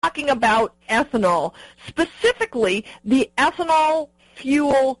talking about ethanol, specifically the ethanol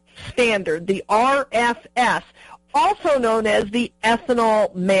fuel standard, the RFS, also known as the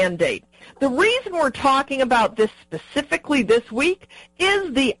ethanol mandate. The reason we're talking about this specifically this week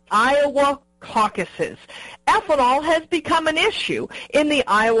is the Iowa caucuses. Ethanol has become an issue in the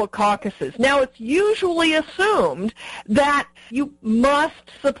Iowa caucuses. Now, it's usually assumed that you must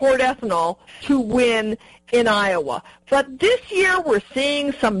support ethanol to win in Iowa. But this year we're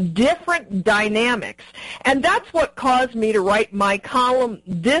seeing some different dynamics, and that's what caused me to write my column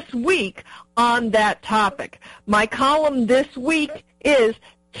this week on that topic. My column this week is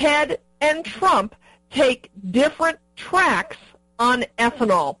Ted and Trump take different tracks on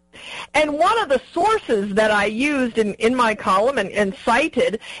ethanol. And one of the sources that I used in my column and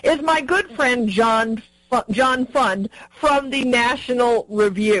cited is my good friend John Fund from the National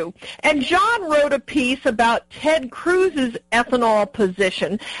Review. And John wrote a piece about Ted Cruz's ethanol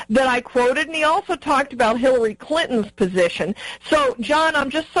position that I quoted, and he also talked about Hillary Clinton's position. So, John,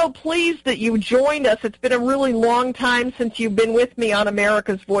 I'm just so pleased that you joined us. It's been a really long time since you've been with me on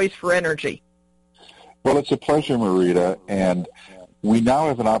America's Voice for Energy. Well, it's a pleasure, Marita, and we now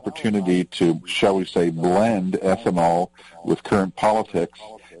have an opportunity to, shall we say, blend ethanol with current politics,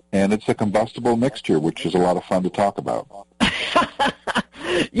 and it's a combustible mixture, which is a lot of fun to talk about.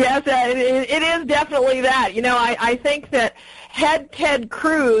 Yes, it is definitely that. You know, I think that had Ted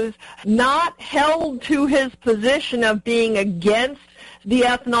Cruz not held to his position of being against the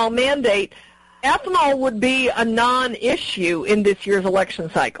ethanol mandate, ethanol would be a non-issue in this year's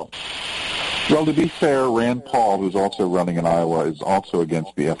election cycle. Well, to be fair, Rand Paul, who's also running in Iowa, is also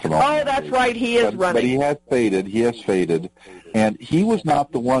against the ethanol mandate. Oh, that's right, he is running. But he has faded, and he was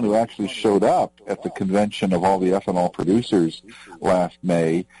not the one who actually showed up at the convention of all the ethanol producers last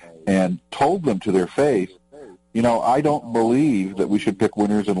May and told them to their face, you know, I don't believe that we should pick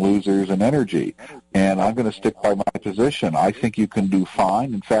winners and losers in energy, and I'm going to stick by my position. I think you can do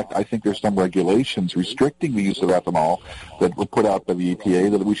fine. In fact, I think there's some regulations restricting the use of ethanol that were put out by the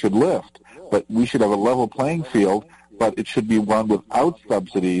EPA that we should lift. But we should have a level playing field, but it should be one without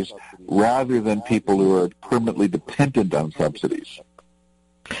subsidies rather than people who are permanently dependent on subsidies.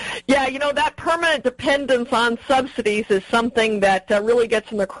 Yeah, you know, that permanent dependence on subsidies is something that really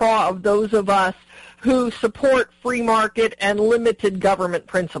gets in the craw of those of us who support free market and limited government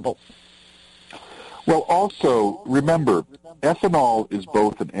principles. Well, also, remember, ethanol is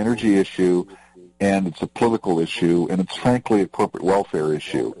both an energy issue and it's a political issue, and it's frankly a corporate welfare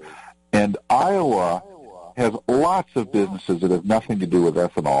issue. And Iowa has lots of businesses that have nothing to do with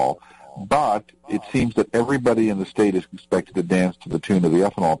ethanol, but it seems that everybody in the state is expected to dance to the tune of the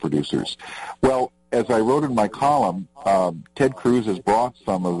ethanol producers. Well, as I wrote in my column, Ted Cruz has brought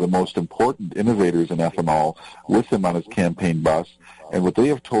some of the most important innovators in ethanol with him on his campaign bus, and what they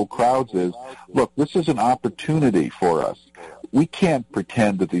have told crowds is, look, this is an opportunity for us. We can't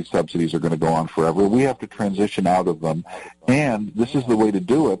pretend that these subsidies are going to go on forever. We have to transition out of them, and this is the way to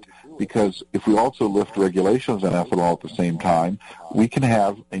do it, because if we also lift regulations on ethanol at the same time, we can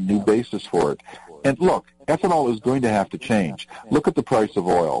have a new basis for it. And look, ethanol is going to have to change. Look at the price of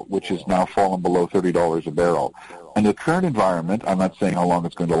oil, which has now fallen below $30 a barrel. In the current environment, I'm not saying how long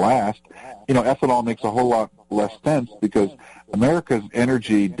it's going to last, you know, ethanol makes a whole lot less sense because America's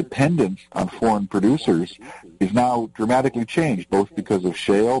energy dependence on foreign producers is now dramatically changed, both because of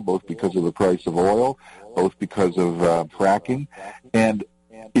shale, both because of the price of oil, both because of fracking. And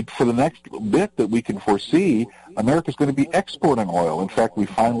for the next bit that we can foresee, America's going to be exporting oil. In fact, we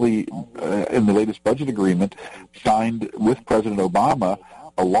finally, in the latest budget agreement, signed with President Obama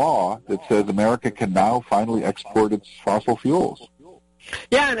a law that says America can now finally export its fossil fuels.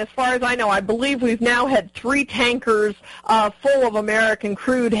 Yeah, and as far as I know, I believe we've now had 3 tankers full of American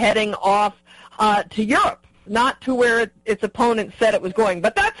crude heading off to Europe, not to where its opponent said it was going.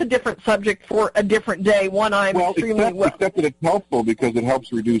 But that's a different subject for a different day, one I'm extremely except that it's helpful because it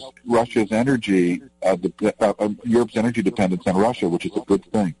helps reduce Russia's energy, Europe's energy dependence on Russia, which is a good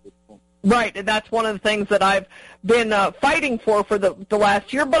thing. Right, and that's one of the things that I've been fighting for the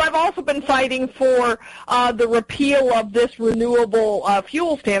last year, but I've also been fighting for the repeal of this renewable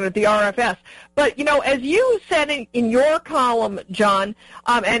fuel standard, the RFS. But, you know, as you said in your column, John,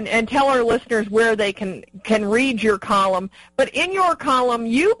 and tell our listeners where they can read your column, but in your column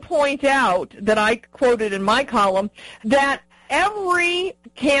you point out, that I quoted in my column, that every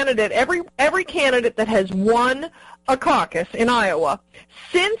candidate that has won a caucus in Iowa,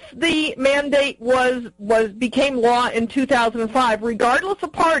 since the mandate became law in 2005, regardless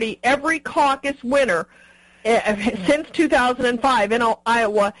of party, every caucus winner since 2005 in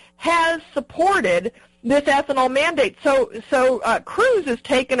Iowa has supported this ethanol mandate. So Cruz has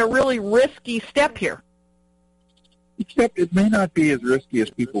taken a really risky step here. Except it may not be as risky as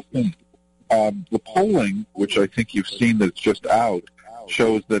people think. The polling, which I think you've seen that's just out,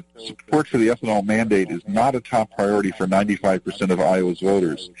 shows that support for the ethanol mandate is not a top priority for 95% of Iowa's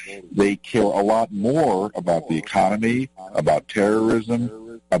voters. They care a lot more about the economy, about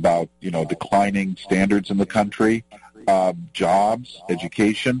terrorism, about, declining standards in the country, jobs,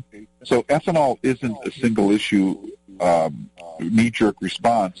 education. So ethanol isn't a single issue knee-jerk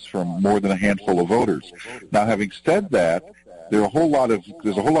response from more than a handful of voters. Now, having said that, there's a whole lot of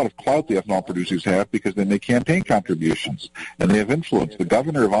clout the ethanol producers have because they make campaign contributions and they have influence. The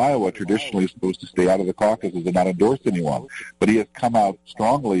governor of Iowa traditionally is supposed to stay out of the caucuses and not endorse anyone, but he has come out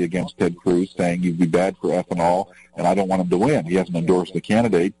strongly against Ted Cruz, saying he'd be bad for ethanol and I don't want him to win. He hasn't endorsed the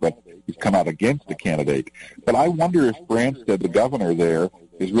candidate, but he's come out against the candidate. But I wonder if Branstad, the governor there,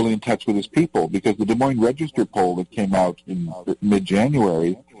 is really in touch with his people, because the Des Moines Register poll that came out in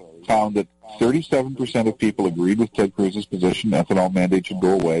mid-January found that 37% of people agreed with Ted Cruz's position, ethanol mandate should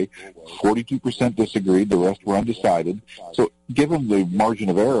go away. 42% disagreed. The rest were undecided. So given the margin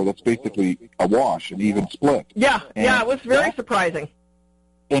of error, that's basically a wash, an even split. Yeah, it was very surprising.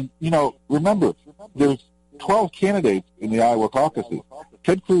 And, remember, there's 12 candidates in the Iowa caucuses.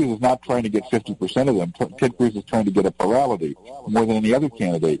 Ted Cruz is not trying to get 50% of them. Ted Cruz is trying to get a plurality more than any other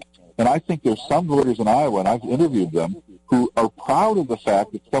candidate. And I think there's some voters in Iowa, and I've interviewed them, who are proud of the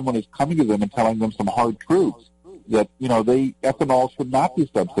fact that someone is coming to them and telling them some hard truths, that, ethanol should not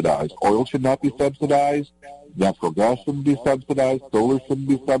be subsidized, oil should not be subsidized, natural gas shouldn't be subsidized, solar shouldn't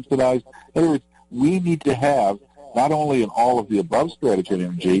be subsidized. In other words, we need to have not only an all-of-the-above strategy on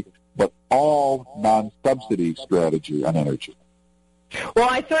energy, but all non-subsidy strategy on energy. Well,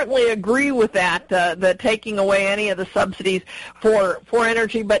 I certainly agree with that, the taking away any of the subsidies for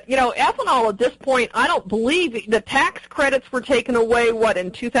energy. But, ethanol at this point, I don't believe the tax credits were taken away,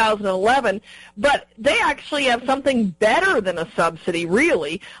 in 2011, but they actually have something better than a subsidy,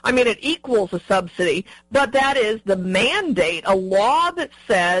 really. I mean, it equals a subsidy, but that is the mandate, a law that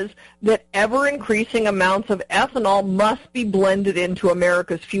says that ever-increasing amounts of ethanol must be blended into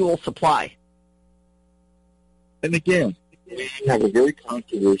America's fuel supply. And again, we have a very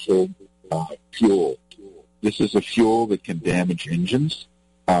controversial fuel. This is a fuel that can damage engines.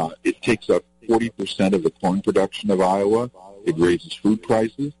 It takes up 40% of the corn production of Iowa. It raises food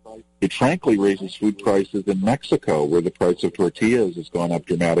prices. It frankly raises food prices in Mexico, where the price of tortillas has gone up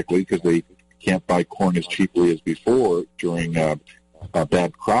dramatically because they can't buy corn as cheaply as before during a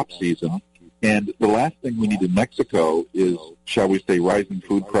bad crop season. And the last thing we need in Mexico is, shall we say, rising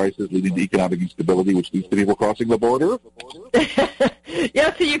food prices leading to economic instability, which leads to people crossing the border?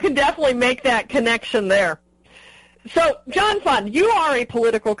 Yeah, so you can definitely make that connection there. So, John Fund, you are a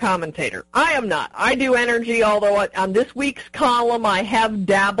political commentator. I am not. I do energy, although on this week's column I have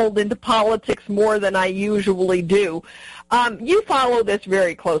dabbled into politics more than I usually do. You follow this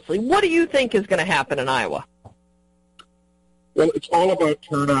very closely. What do you think is going to happen in Iowa? Well, it's all about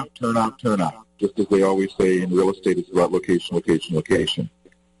turnout, turnout, turnout. Just as they always say in real estate, it's about location, location, location.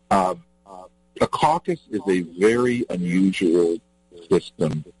 A caucus is a very unusual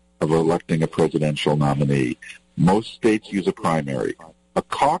system of electing a presidential nominee. Most states use a primary. A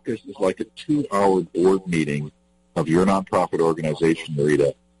caucus is like a 2-hour board meeting of your nonprofit organization,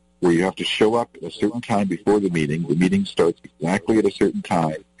 Rita, where you have to show up at a certain time before the meeting. The meeting starts exactly at a certain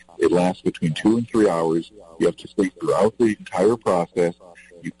time. It lasts between 2 and 3 hours. You have to stay throughout the entire process.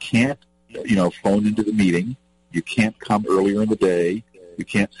 You can't, phone into the meeting. You can't come earlier in the day. You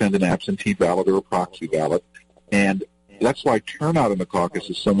can't send an absentee ballot or a proxy ballot. And that's why turnout in the caucus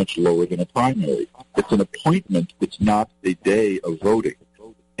is so much lower than a primary. It's an appointment. It's not a day of voting.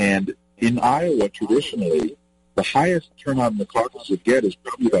 And in Iowa, traditionally, the highest turnout in the caucus would get is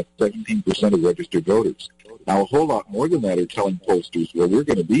probably about 17% of registered voters. Now, a whole lot more than that are telling pollsters, well, we're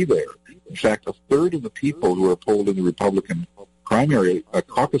going to be there. In fact, a third of the people who are polled in the Republican primary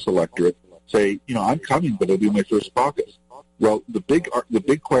caucus electorate say, I'm coming, but I'll do my first caucus. Well, the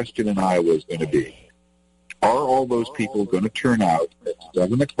big question in Iowa is going to be, are all those people going to turn out at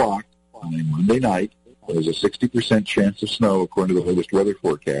 7 o'clock on a Monday night? There's a 60% chance of snow, according to the latest weather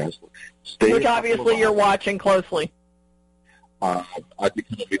forecast. Which obviously you're watching closely. I've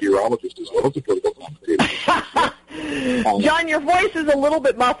become a meteorologist as well as a political commentator. John, your voice is a little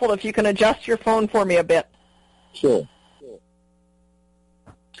bit muffled. If you can adjust your phone for me a bit. Sure.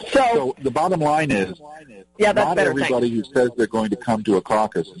 So the bottom line is, not everybody who says they're going to come to a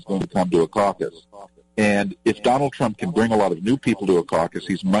caucus is going to come to a caucus. And if Donald Trump can bring a lot of new people to a caucus,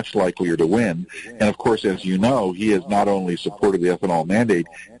 he's much likelier to win. And, of course, as you know, he has not only supported the ethanol mandate,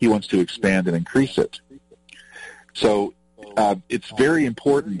 he wants to expand and increase it. So it's very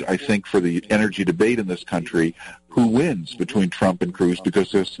important, I think, for the energy debate in this country who wins between Trump and Cruz,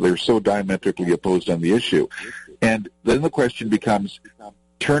 because they're so diametrically opposed on the issue. And then the question becomes,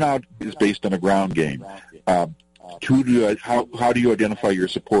 turnout is based on a ground game. How do you identify your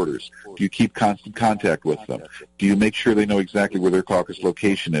supporters? Do you keep constant contact with them? Do you make sure they know exactly where their caucus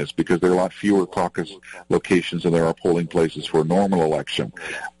location is? Because there are a lot fewer caucus locations than there are polling places for a normal election.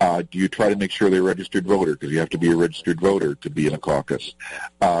 Do you try to make sure they're a registered voter? Because you have to be a registered voter to be in a caucus.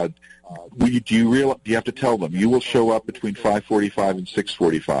 Do you have to tell them you will show up between 5:45 and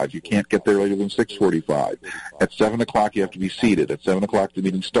 6:45? You can't get there later than 6:45. At 7 o'clock, you have to be seated. At 7 o'clock, the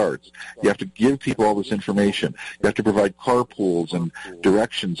meeting starts. You have to give people all this information. You have to provide carpools and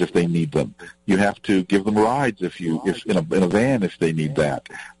directions if they need them. You have to give them rides if in a van if they need that.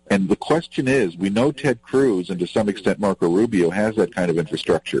 And the question is, we know Ted Cruz and to some extent Marco Rubio has that kind of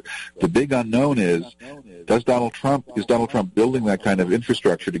infrastructure. The big unknown is Donald Trump building that kind of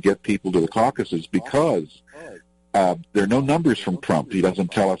infrastructure to get people to the caucuses? Because there are no numbers from Trump. He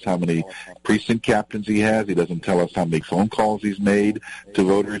doesn't tell us how many precinct captains he has. He doesn't tell us how many phone calls he's made to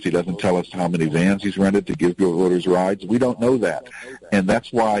voters. He doesn't tell us how many vans he's rented to give voters rides. We don't know that. And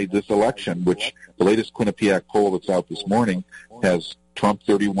that's why this election, which the latest Quinnipiac poll that's out this morning has Trump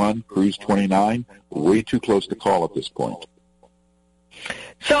 31, Cruz 29, way too close to call at this point.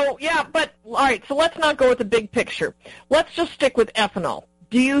 So, all right, so let's not go with the big picture. Let's just stick with ethanol.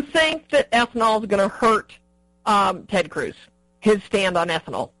 Do you think that ethanol is going to hurt Ted Cruz, his stand on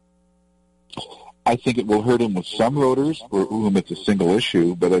ethanol? I think it will hurt him with some voters for whom it's a single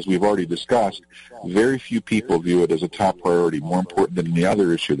issue, but as we've already discussed, very few people view it as a top priority, more important than any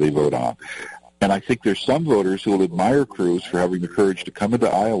other issue they vote on. And I think there's some voters who will admire Cruz for having the courage to come into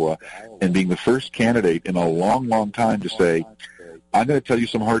Iowa and being the first candidate in a long, long time to say, I'm going to tell you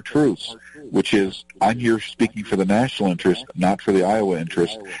some hard truths, which is I'm here speaking for the national interest, not for the Iowa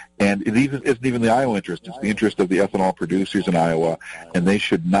interest. And it isn't even the Iowa interest. It's the interest of the ethanol producers in Iowa, and they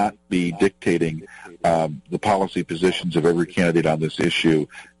should not be dictating the policy positions of every candidate on this issue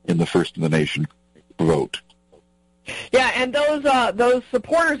in the first-in-the-nation vote. Yeah, and those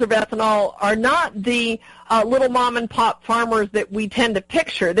supporters of ethanol are not the little mom-and-pop farmers that we tend to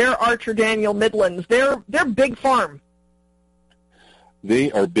picture. They're Archer Daniel Midlands. They're big farm.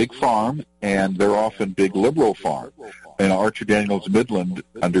 They are big farm, and they're often big liberal farm. And Archer Daniels Midland,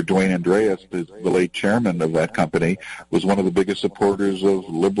 under Dwayne Andreas, the late chairman of that company, was one of the biggest supporters of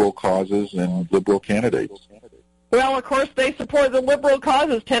liberal causes and liberal candidates. Well, of course, the liberal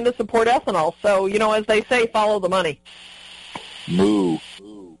causes tend to support ethanol. So, as they say, follow the money. Moo.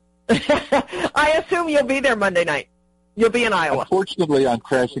 I assume you'll be there Monday night. You'll be in Iowa. Unfortunately, I'm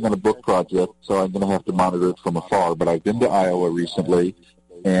crashing on a book project, so I'm going to have to monitor it from afar. But I've been to Iowa recently,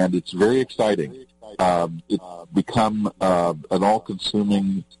 and it's very exciting. It's become an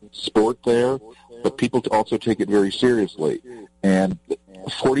all-consuming sport there, but people also take it very seriously. And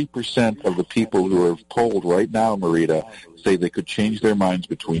 40% of the people who are polled right now, Marita, say they could change their minds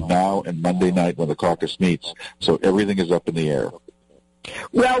between now and Monday night when the caucus meets. So everything is up in the air.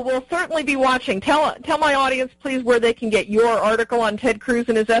 Well, we'll certainly be watching. Tell my audience, please, where they can get your article on Ted Cruz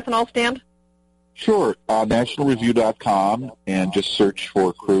and his ethanol stand. Sure. NationalReview.com, and just search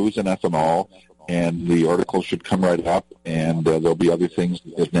for Cruz and ethanol, and the article should come right up, and there'll be other things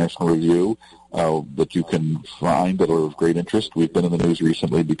at National Review that you can find that are of great interest. We've been in the news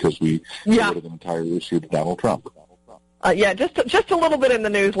recently because we devoted an entire issue to Donald Trump. Just a little bit in the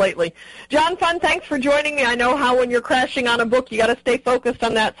news lately. John Fund, thanks for joining me. I know how when you're crashing on a book, you got to stay focused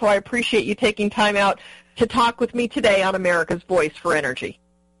on that, so I appreciate you taking time out to talk with me today on America's Voice for Energy.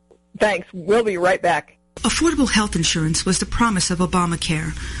 Thanks. We'll be right back. Affordable health insurance was the promise of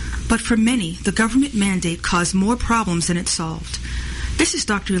Obamacare, but for many, the government mandate caused more problems than it solved. This is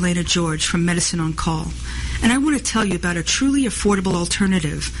Dr. Elena George from Medicine on Call, and I want to tell you about a truly affordable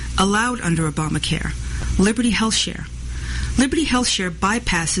alternative allowed under Obamacare, Liberty HealthShare. Liberty HealthShare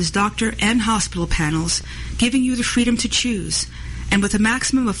bypasses doctor and hospital panels, giving you the freedom to choose. And with a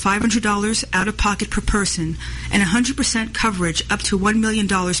maximum of $500 out-of-pocket per person and 100% coverage up to $1 million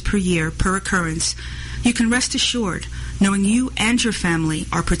per year per occurrence, you can rest assured knowing you and your family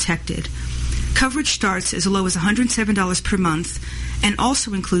are protected. Coverage starts as low as $107 per month and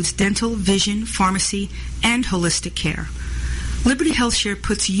also includes dental, vision, pharmacy, and holistic care. Liberty HealthShare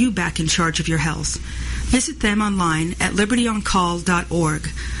puts you back in charge of your health. Visit them online at libertyoncall.org.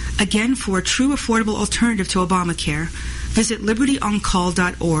 Again, for a true affordable alternative to Obamacare, visit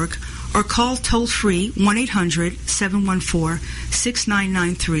libertyoncall.org or call toll-free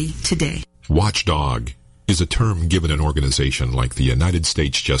 1-800-714-6993 today. Watchdog is a term given an organization like the United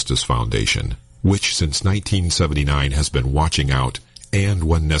States Justice Foundation. which since 1979 has been watching out and,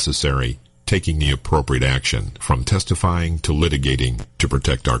 when necessary, taking the appropriate action, from testifying to litigating to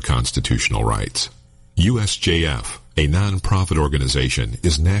protect our constitutional rights. USJF, a non-profit organization,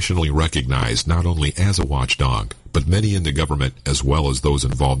 is nationally recognized not only as a watchdog, but many in the government, as well as those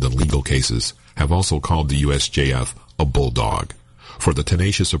involved in legal cases, have also called the USJF a bulldog for the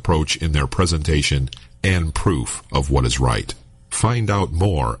tenacious approach in their presentation and proof of what is right. Find out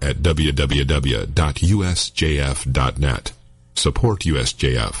more at www.usjf.net. Support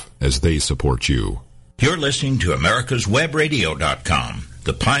USJF as they support you. You're listening to AmericasWebRadio.com,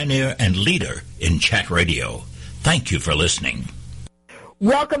 the pioneer and leader in chat radio. Thank you for listening.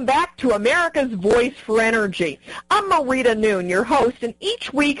 Welcome back to America's Voice for Energy. I'm Marita Noon, your host, and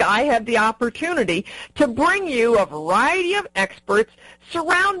each week I have the opportunity to bring you a variety of experts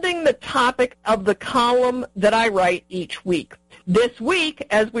surrounding the topic of the column that I write each week. This week,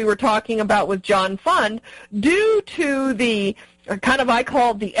 as we were talking about with John Fund, due to the I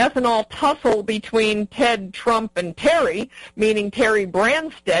call it the ethanol tussle between Ted Trump and Terry, meaning Terry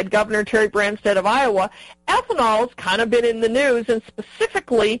Branstad, Governor Terry Branstad of Iowa, ethanol's kind of been in the news, and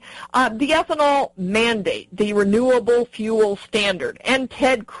specifically the ethanol mandate, the renewable fuel standard. And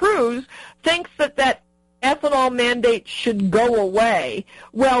Ted Cruz thinks that ethanol mandate should go away.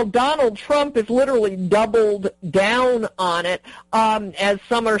 Well, Donald Trump has literally doubled down on it, as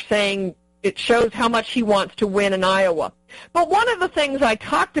some are saying it shows how much he wants to win in Iowa. But one of the things I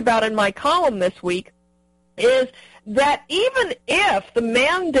talked about in my column this week is that even if the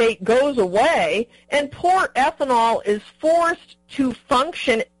mandate goes away and poor ethanol is forced to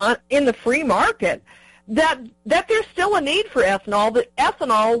function in the free market, that there's still a need for ethanol, that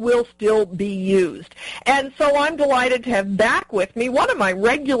ethanol will still be used. And so I'm delighted to have back with me one of my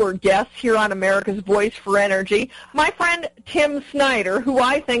regular guests here on America's Voice for Energy, my friend Tim Snyder, who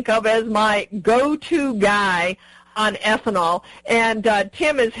I think of as my go-to guy on ethanol. And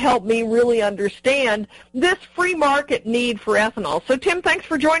Tim has helped me really understand this free market need for ethanol. So, Tim, thanks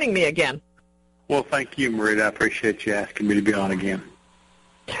for joining me again. Well, thank you, Marita. I appreciate you asking me to be on again.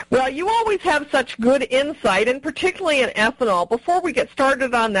 Well, you always have such good insight, and particularly in ethanol. Before we get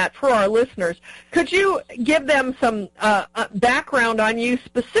started on that for our listeners, could you give them some background on you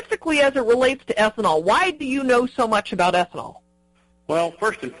specifically as it relates to ethanol? Why do you know so much about ethanol? Well,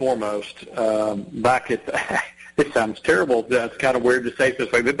 first and foremost, back at this sounds terrible. It's kind of weird to say it this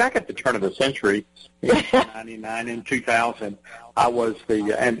way, but back at the turn of the century, in 1999 and 2000, I was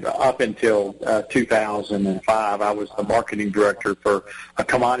and up until 2005, I was the marketing director for a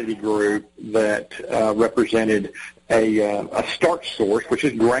commodity group that represented a starch source, which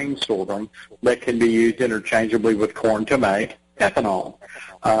is grain sorghum, that can be used interchangeably with corn to make ethanol.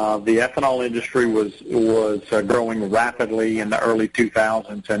 The ethanol industry was growing rapidly in the early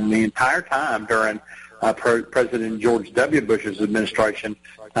 2000s, and the entire time during President George W. Bush's administration,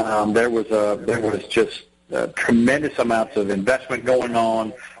 there was just tremendous amounts of investment going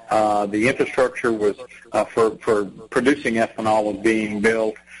on. The infrastructure was for producing ethanol was being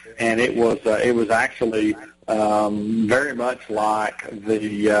built, and it was actually very much like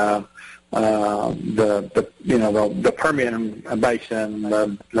the Permian Basin,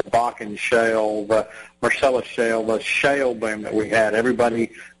 the Bakken Shale, the Marcellus Shale, the shale boom that we had. Everybody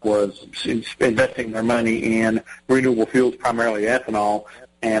was investing their money in renewable fuels, primarily ethanol,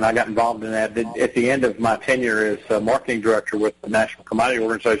 and I got involved in that. At the end of my tenure as marketing director with the National Commodity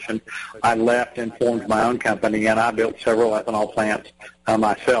Organization, I left and formed my own company, and I built several ethanol plants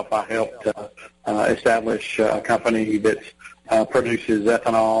myself. I helped establish a company that produces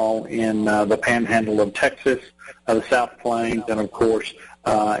ethanol in the panhandle of Texas, the South Plains, and of course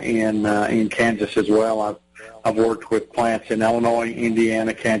in Kansas as well. I've worked with plants in Illinois,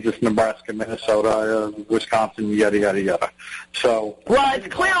 Indiana, Kansas, Nebraska, Minnesota, Wisconsin, yada yada yada. So, well, it's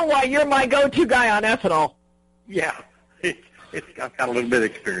clear why you're my go-to guy on ethanol. Yeah, I've got a little bit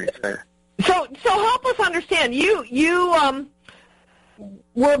of experience there. So help us understand. You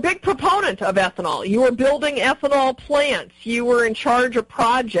were a big proponent of ethanol. You were building ethanol plants. You were in charge of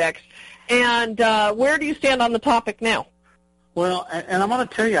projects. And where do you stand on the topic now? Well, and I'm going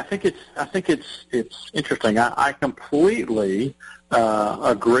to tell you, I think it's interesting. I completely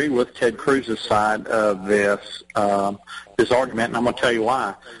agree with Ted Cruz's side of this argument, and I'm going to tell you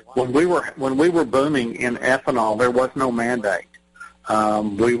why. When we were booming in ethanol, there was no mandate.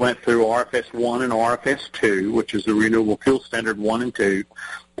 We went through RFS 1 and RFS 2, which is the Renewable Fuel Standard 1 and 2,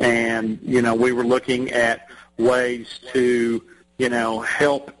 and we were looking at ways to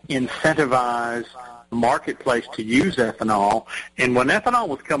help incentivize marketplace to use ethanol. And when ethanol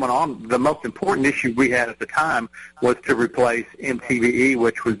was coming on, the most important issue we had at the time was to replace MTBE,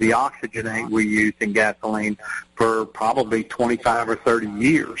 which was the oxygenate we used in gasoline for probably 25 or 30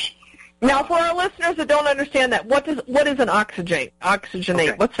 years. Now, for our listeners that don't understand that, what is an oxygenate?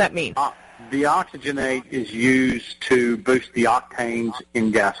 Okay. What's that mean? The oxygenate is used to boost the octanes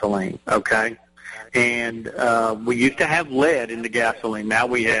in gasoline, okay? And we used to have lead in the gasoline. Now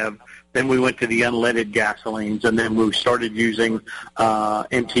then we went to the unleaded gasolines, and then we started using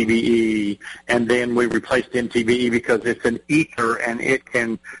MTBE, and then we replaced MTBE because it's an ether and it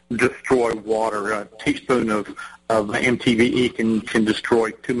can destroy water. A teaspoon of MTBE can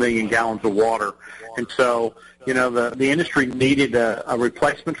destroy 2 million gallons of water. And so, the industry needed a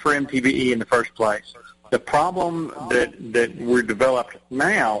replacement for MTBE in the first place. The problem that we're developed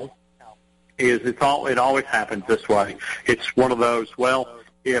now is it always happens this way. It's one of those,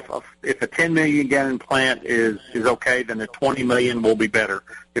 if a 10 million gallon plant is okay, then a 20 million will be better.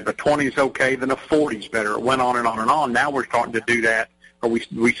 If a 20 is okay, then a 40 is better. It went on and on and on. Now we're starting to do that, or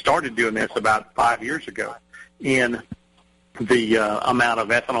we started doing this about 5 years ago in the amount of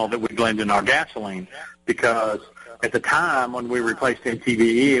ethanol that we blend in our gasoline, because at the time when we replaced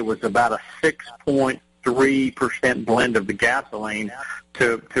MTBE, it was about a 6.3% blend of the gasoline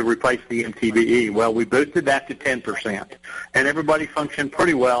to replace the MTBE. Well, we boosted that to 10%, and everybody functioned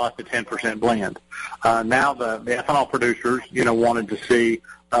pretty well at the 10% blend. Now the ethanol producers, wanted to see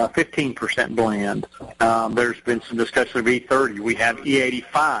 15% blend. There's been some discussion of E30. We have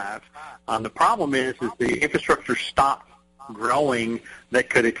E85. The problem is the infrastructure stopped growing that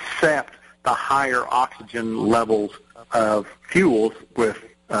could accept the higher oxygen levels of fuels with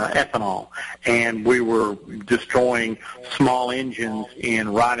ethanol, and we were destroying small engines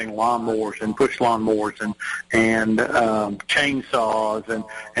in riding lawnmowers and push lawnmowers and chainsaws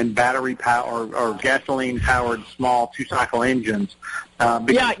and battery power or gasoline powered small 2-cycle engines. I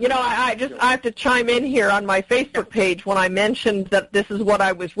have to chime in here on my Facebook page when I mentioned that this is what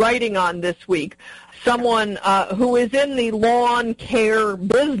I was writing on this week. Someone who is in the lawn care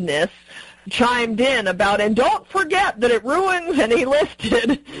business chimed in about, and don't forget that it ruins, and he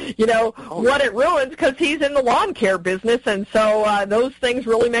listed, what it ruins, because he's in the lawn care business, and so those things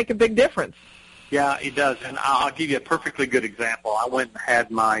really make a big difference. Yeah, it does, and I'll give you a perfectly good example. I went and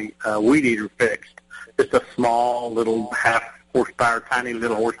had my weed eater fixed. Just a small little tiny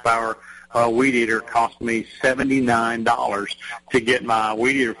little horsepower weed eater cost me $79 to get my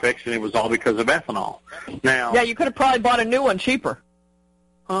weed eater fixed, and it was all because of ethanol. Now, yeah, you could have probably bought a new one cheaper.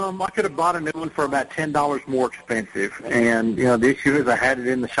 I could have bought a new one for about $10 more expensive, and the issue is I had it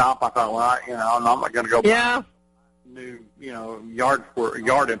in the shop. I thought, I'm not going to go buy new,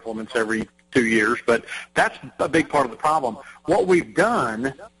 yard implements every 2 years, but that's a big part of the problem. What we've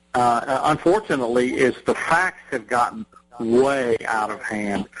done, unfortunately, is the facts have gotten way out of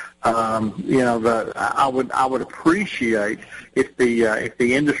hand. I would appreciate if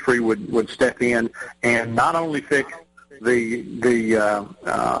the industry would step in and not only fix the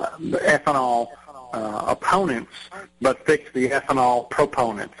ethanol opponents, but fix the ethanol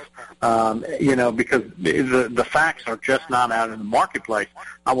proponents. Because the facts are just not out in the marketplace.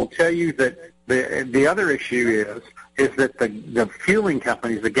 I will tell you that the other issue is that the fueling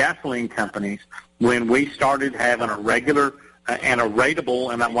companies, the gasoline companies, when we started having a regular and a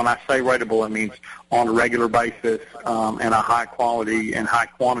ratable, and when I say ratable, it means on a regular basis and a high quality and high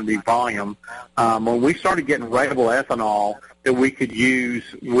quantity volume. When we started getting ratable ethanol that we could use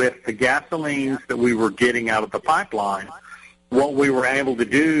with the gasolines that we were getting out of the pipeline, what we were able to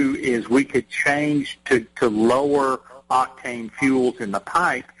do is we could change to lower octane fuels in the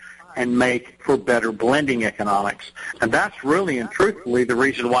pipe and make for better blending economics. And that's really and truthfully the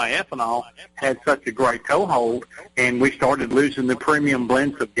reason why ethanol had such a great toehold, and we started losing the premium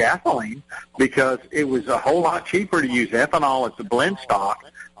blends of gasoline because it was a whole lot cheaper to use ethanol as a blend stock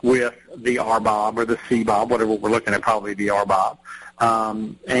with the RBOB or the CBOB, whatever we're looking at, probably the RBOB.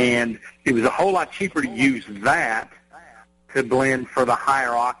 And it was a whole lot cheaper to use that to blend for the higher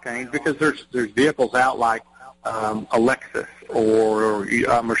octanes, because there's vehicles out like a Lexus or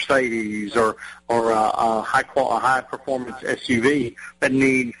a Mercedes or a high performance SUV that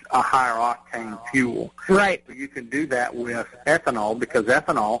needs a higher octane fuel. Right. So you can do that with ethanol, because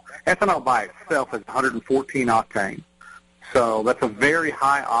ethanol by itself is 114 octane. So that's a very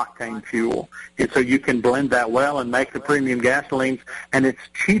high octane fuel. And so you can blend that well and make the premium gasolines, and it's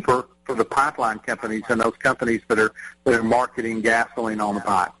cheaper for the pipeline companies and those companies that are marketing gasoline on the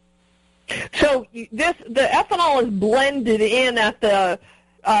pipe. So the ethanol is blended in at the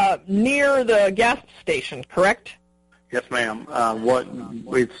near the gas station, correct? Yes, ma'am.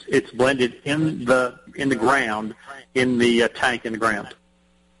 It's blended in the ground, in the tank in the ground.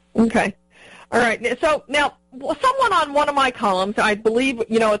 Okay. All right. So now, someone on one of my columns, I believe,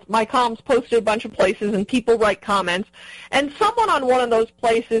 my columns posted a bunch of places and people write comments, and someone on one of those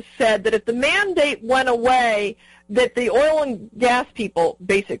places said that if the mandate went away, that the oil and gas people,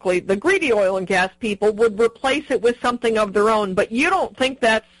 basically the greedy oil and gas people, would replace it with something of their own. But you don't think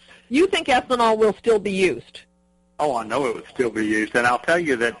you think ethanol will still be used? Oh, I know it would still be used. And I'll tell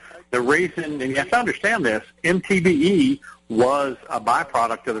you that the reason, and you have to understand this, MTBE was a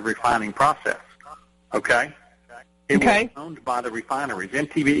byproduct of the refining process, okay? It was owned by the refineries.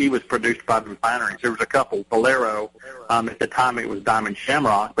 MTBE was produced by the refineries. There was a couple, Valero, at the time it was Diamond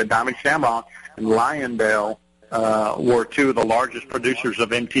Shamrock, but Diamond Shamrock and Lyondell were two of the largest producers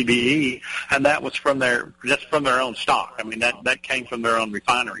of MTBE, and that was from their own stock. I mean, that came from their own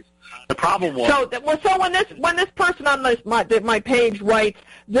refineries. The problem was so when this person on my page writes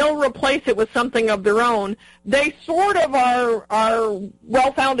they'll replace it with something of their own, they sort of are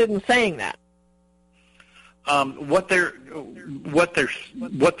well founded in saying that. What they're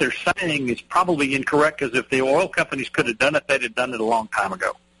saying is probably incorrect, because if the oil companies could have done it, they'd have done it a long time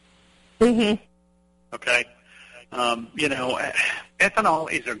ago. Mm-hmm. Okay. Ethanol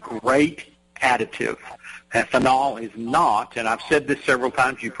is a great additive. Ethanol is not, and I've said this several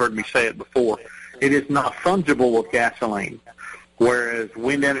times, you've heard me say it before, it is not fungible with gasoline, whereas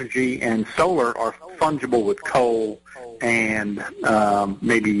wind energy and solar are fungible with coal and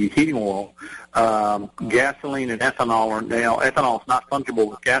maybe heating oil. Gasoline and ethanol ethanol is not fungible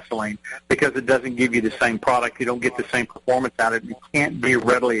with gasoline because it doesn't give you the same product. You don't get the same performance out of it. It can't be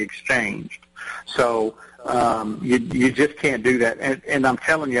readily exchanged. So you just can't do that. And I'm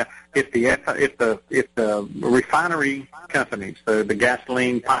telling you, if the refinery companies, the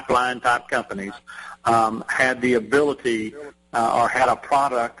gasoline pipeline type companies, had the ability or had a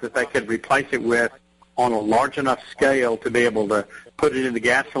product that they could replace it with on a large enough scale to be able to put it in the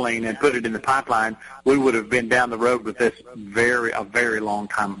gasoline and put it in the pipeline, we would have been down the road with this a very long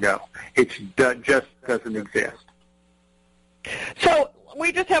time ago. It just doesn't exist. So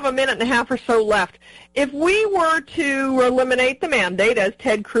we just have a minute and a half or so left. If we were to eliminate the mandate, as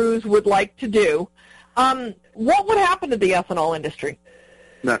Ted Cruz would like to do, what would happen to the ethanol industry?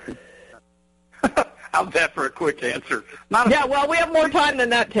 Nothing. How's that for a quick answer? Well, we have more time than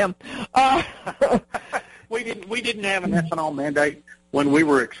that, Tim. We didn't have an ethanol mandate when we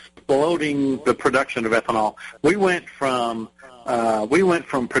were exploding the production of ethanol. We went from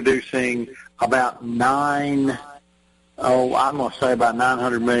producing about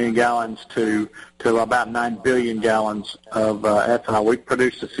 900 million gallons to about 9 billion gallons of ethanol. We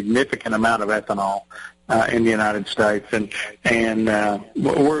produced a significant amount of ethanol in the United States, and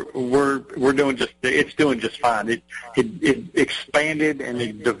we're doing just fine. It expanded and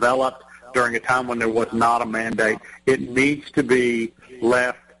it developed during a time when there was not a mandate. It needs to be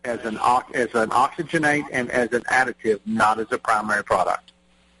left as an oxygenate and as an additive, not as a primary product.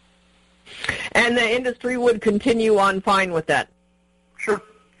 And the industry would continue on fine with that. Sure.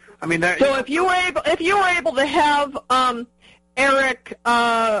 I mean, so if you were able to have Eric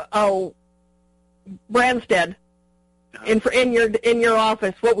Branstad in your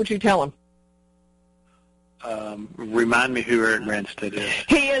office, what would you tell him? Remind me who Eric Branstad is.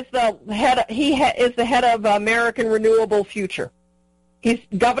 He is the head. Is the head of American Renewable Future. He's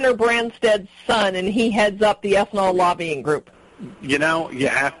Governor Branstad's son, and he heads up the ethanol lobbying group. You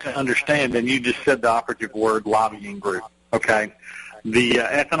have to understand, and you just said the operative word, lobbying group. Okay, the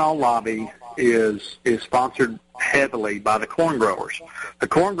ethanol lobby is sponsored heavily by the corn growers. The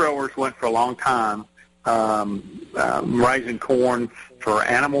corn growers went for a long time raising corn for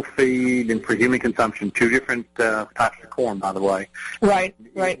animal feed and for human consumption. Two different types of corn, by the way. Right.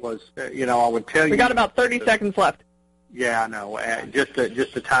 It was, I would tell you. We got about 30 seconds left. Yeah, I know. Just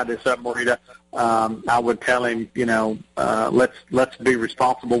to tie this up, Marita, I would tell him, let's be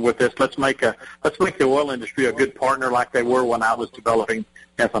responsible with this. Let's make the oil industry a good partner like they were when I was developing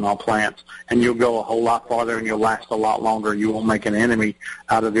ethanol plants, and you'll go a whole lot farther and you'll last a lot longer. You won't make an enemy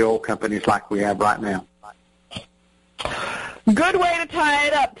out of the oil companies like we have right now. Good way to tie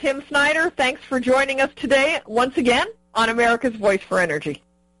it up. Tim Snyder, thanks for joining us today once again on America's Voice for Energy.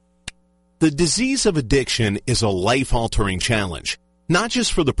 The disease of addiction is a life-altering challenge, not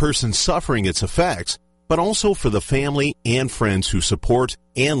just for the person suffering its effects, but also for the family and friends who support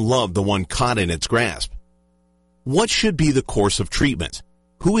and love the one caught in its grasp. What should be the course of treatment?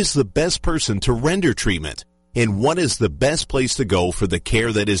 Who is the best person to render treatment? And what is the best place to go for the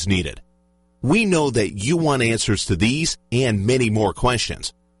care that is needed? We know that you want answers to these and many more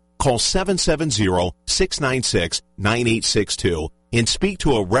questions. Call 770-696-9862 and speak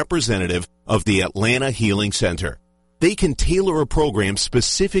to a representative of the Atlanta Healing Center. They can tailor a program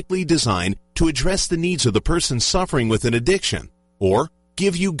specifically designed to address the needs of the person suffering with an addiction, or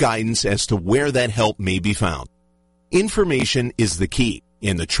give you guidance as to where that help may be found. Information is the key,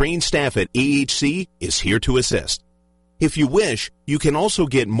 and the trained staff at AHC is here to assist. If you wish, you can also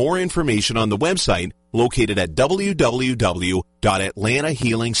get more information on the website located at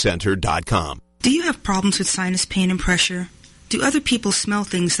www.atlantahealingcenter.com. Do you have problems with sinus pain and pressure? Do other people smell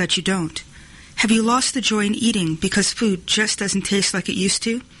things that you don't? Have you lost the joy in eating because food just doesn't taste like it used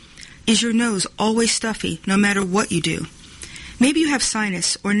to? Is your nose always stuffy no matter what you do? Maybe you have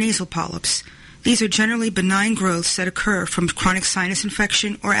sinus or nasal polyps. These are generally benign growths that occur from chronic sinus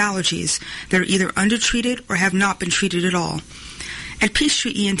infection or allergies that are either undertreated or have not been treated at all. At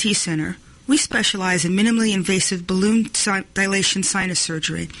Peachtree ENT Center, we specialize in minimally invasive balloon dilation sinus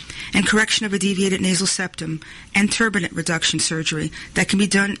surgery and correction of a deviated nasal septum and turbinate reduction surgery that can be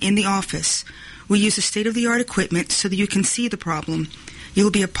done in the office. We use a state-of-the-art equipment so that you can see the problem. You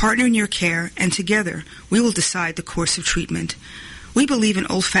will be a partner in your care, and together we will decide the course of treatment. We believe in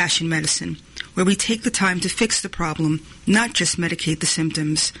old-fashioned medicine, where we take the time to fix the problem, not just medicate the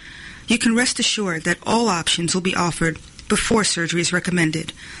symptoms. You can rest assured that all options will be offered before surgery is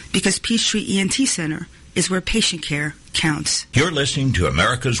recommended, because Peachtree ENT Center is where patient care counts. You're listening to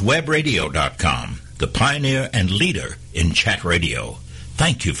AmericasWebRadio.com, the pioneer and leader in chat radio.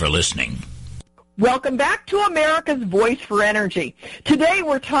 Thank you for listening. Welcome back to America's Voice for Energy. Today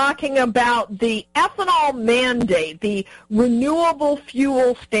we're talking about the ethanol mandate, the Renewable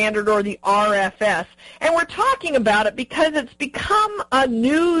Fuel Standard, or the RFS. And we're talking about it because it's become a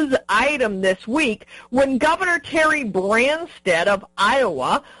news item this week when Governor Terry Branstad of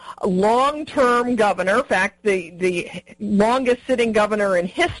Iowa, a long-term governor, in fact, the longest-sitting governor in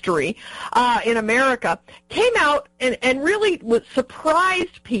history in America, came out and really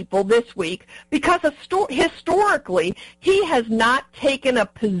surprised people this week because historically he has not taken a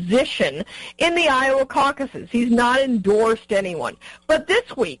position in the Iowa caucuses. He's not endorsed anyone. But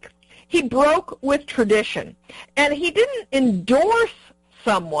this week he broke with tradition, and he didn't endorse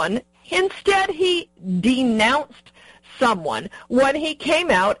someone. Instead, he denounced someone when he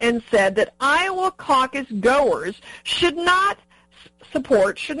came out and said that Iowa caucus goers should not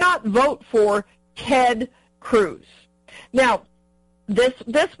vote for Ted Cruz. Now, this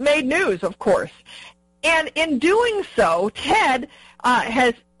made news, of course, and in doing so, Ted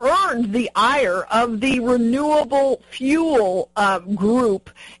has earned the ire of the renewable fuel group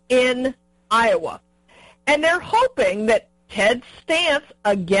in Iowa, and they're hoping that Ted's stance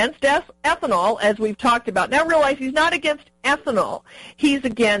against ethanol, as we've talked about. Now realize he's not against ethanol. He's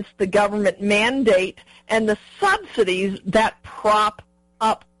against the government mandate and the subsidies that prop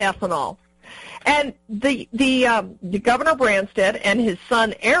up ethanol. And the Governor Branstad and his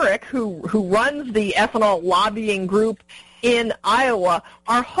son Eric, who runs the ethanol lobbying group in Iowa,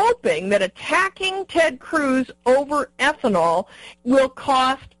 are hoping that attacking Ted Cruz over ethanol will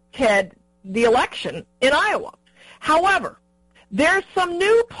cost Ted the election in Iowa. However, there's some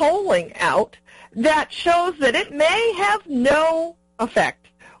new polling out that shows that it may have no effect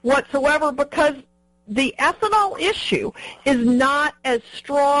whatsoever because the ethanol issue is not as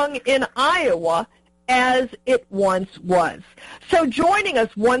strong in Iowa as it once was. So joining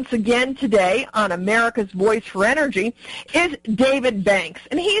us once again today on America's Voice for Energy is David Banks,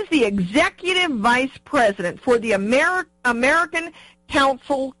 and he's the Executive Vice President for the American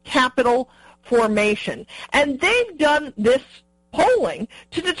Council Capital Formation. And they've done this polling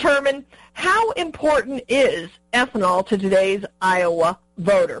to determine how important is ethanol to today's Iowa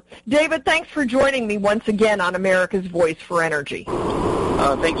voter. David, thanks for joining me once again on America's Voice for Energy.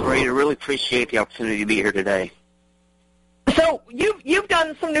 Thanks, Marie. I really appreciate the opportunity to be here today. So you've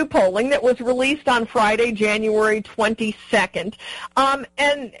done some new polling that was released on Friday, January 22nd.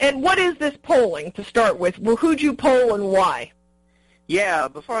 And what is this polling to start with? Well, who'd you poll and why?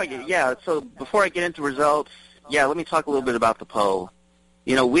 Before I get into results, let me talk a little bit about the poll.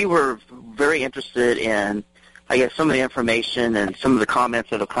 You know, we were very interested in, I guess, some of the information and some of the comments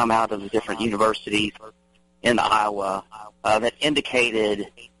that have come out of the different universities in Iowa that indicated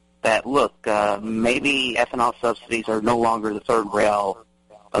that, look, maybe ethanol subsidies are no longer the third rail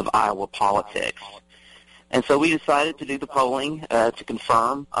of Iowa politics. And so we decided to do the polling to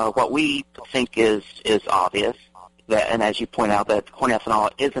confirm what we think is obvious. And as you point out, that corn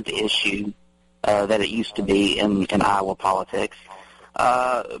ethanol isn't the issue that it used to be in Iowa politics.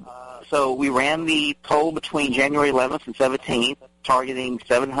 So we ran the poll between January 11th and 17th, targeting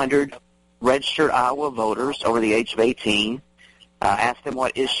 700 registered Iowa voters over the age of 18. asked them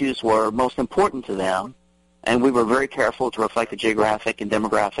what issues were most important to them, and we were very careful to reflect the geographic and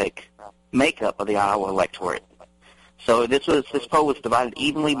demographic makeup of the Iowa electorate. So this poll was divided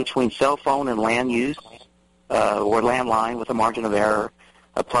evenly between cell phone and land use, or landline, with a margin of error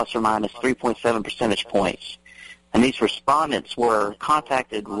of plus or minus 3.7 percentage points. And these respondents were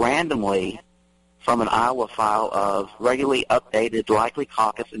contacted randomly from an Iowa file of regularly updated likely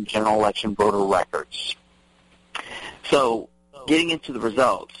caucus and general election voter records. So, getting into the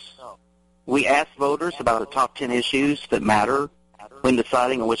results, we asked voters about the top 10 issues that matter when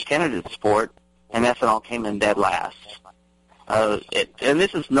deciding on which candidate to support, and ethanol came in dead last. And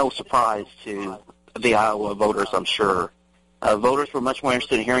this is no surprise to the Iowa voters, I'm sure. Voters were much more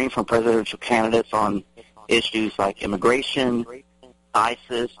interested in hearing from presidential candidates on issues like immigration,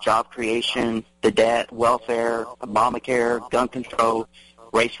 ISIS, job creation, the debt, welfare, Obamacare, gun control,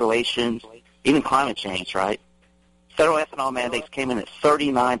 race relations, even climate change, right? Federal ethanol mandates came in at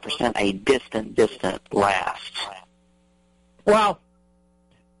 39%, a distant last. Wow.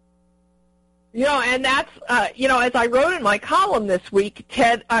 And that's, as I wrote in my column this week,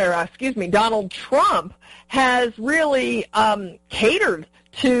 Donald Trump has really catered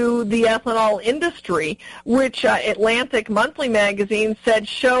to the ethanol industry, which Atlantic Monthly magazine said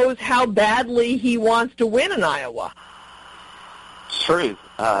shows how badly he wants to win in Iowa. True.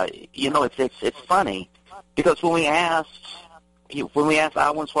 It's funny because when we asked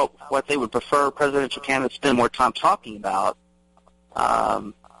Iowans what they would prefer presidential candidates spend more time talking about,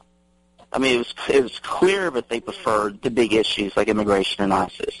 it was clear that they preferred the big issues like immigration and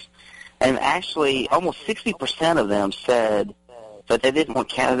ISIS. And actually, almost 60% of them said that they didn't want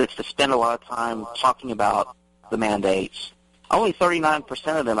candidates to spend a lot of time talking about the mandates. Only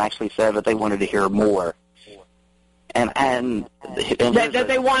 39% of them actually said that they wanted to hear more. That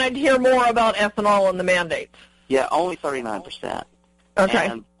they wanted to hear more about ethanol and the mandates. Yeah, only 39%. Okay.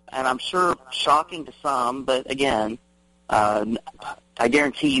 And I'm sure shocking to some, but again, I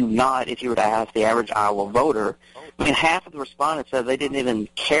guarantee you not if you were to ask the average Iowa voter. Half of the respondents said they didn't even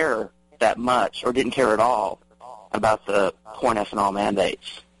care that much or didn't care at all about the corn ethanol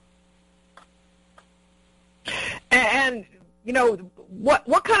mandates. And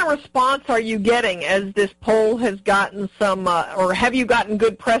what kind of response are you getting as this poll has gotten some, or have you gotten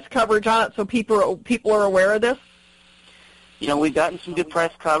good press coverage on it so people are aware of this? We've gotten some good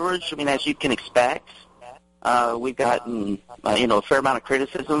press coverage. As you can expect. We've gotten, a fair amount of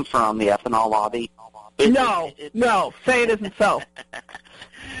criticism from the ethanol lobby. No, say it isn't so.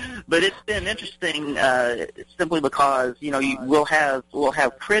 But it's been interesting, simply because we'll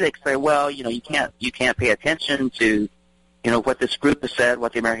have critics say, well, you can't pay attention to, what this group has said,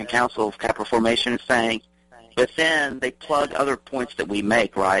 what the American Council of Capital Formation is saying, but then they plug other points that we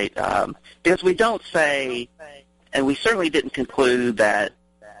make, right? Because we don't say, and we certainly didn't conclude that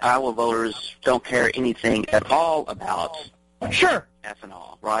Iowa voters don't care anything at all about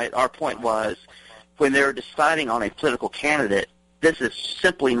ethanol, right? Our point was when they're deciding on a political candidate, this is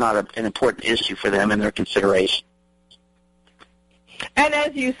simply not an important issue for them in their consideration. And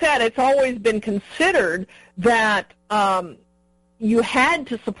as you said, it's always been considered that you had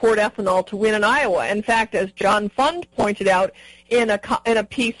to support ethanol to win in Iowa. In fact, as John Fund pointed out in a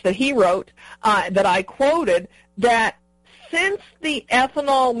piece that he wrote that I quoted, that since the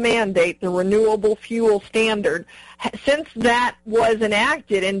ethanol mandate, the renewable fuel standard, since that was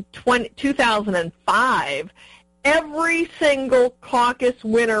enacted in 2005, every single caucus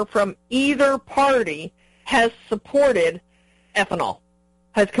winner from either party has supported ethanol,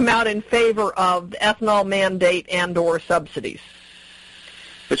 has come out in favor of the ethanol mandate and or subsidies.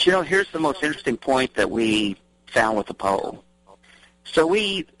 But here's the most interesting point that we found with the poll. So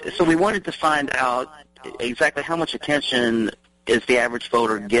we wanted to find out exactly how much attention is the average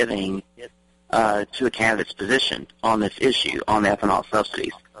voter giving to a candidate's position on this issue, on the ethanol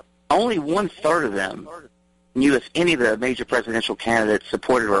subsidies. Only 1/3 of them knew if any of the major presidential candidates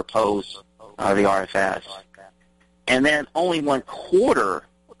supported or opposed the RFS. And then only 1/4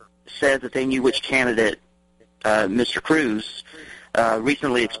 said that they knew which candidate, Mr. Cruz,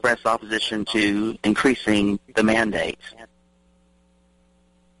 recently expressed opposition to increasing the mandate.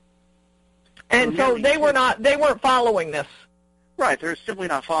 And so they weren't following this. Right, they're simply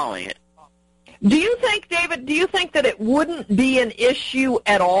not following it. Do you think, David, that it wouldn't be an issue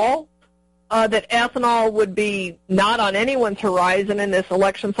at all, that ethanol would be not on anyone's horizon in this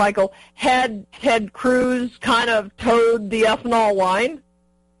election cycle had Ted Cruz kind of towed the ethanol line?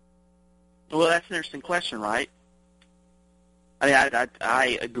 Well, that's an interesting question, right?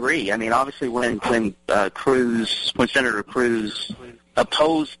 I agree. Obviously when Senator Cruz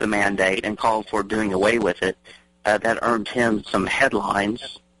opposed the mandate and called for doing away with it, that earned him some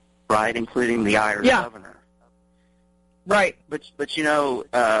headlines, right, including the Irish governor. Right. But you know,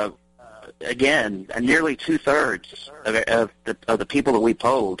 again, nearly 2/3 of the people that we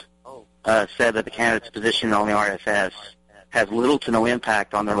polled said that the candidate's position on the RFS has little to no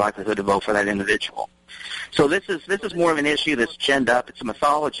impact on their likelihood to vote for that individual. So this is more of an issue that's ginned up. It's a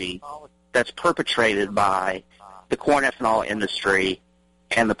mythology that's perpetrated by the corn ethanol industry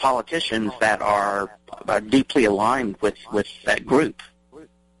and the politicians that are deeply aligned with that group.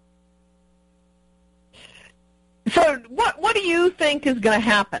 So what do you think is going to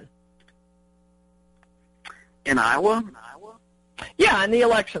happen? In Iowa? Yeah, in the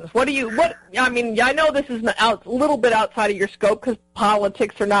elections. I mean, I know this is a little bit outside of your scope because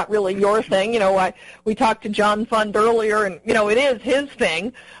politics are not really your thing. You know, we talked to John Fund earlier, and, you know, it is his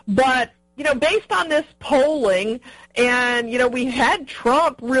thing. But, you know, based on this polling, and, you know, we had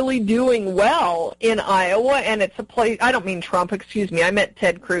Trump really doing well in Iowa, and it's a place, I don't mean Trump, excuse me, I meant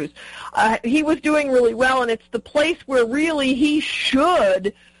Ted Cruz. He was doing really well, and it's the place where really he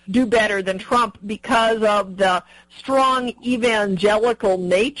should do better than Trump because of the strong evangelical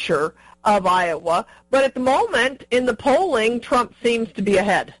nature of Iowa. But at the moment, in the polling, Trump seems to be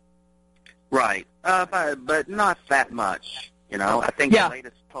ahead. Right, but not that much. You know, I think the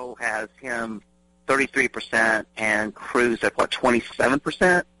latest poll has him 33% and Cruz at,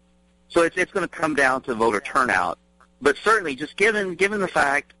 27%? So it's going to come down to voter turnout. But certainly, just given the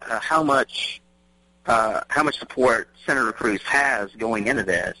fact how much support Senator Cruz has going into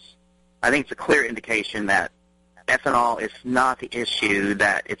this, I think it's a clear indication that ethanol is not the issue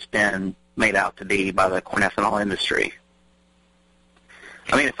that it's been made out to be by the corn ethanol industry.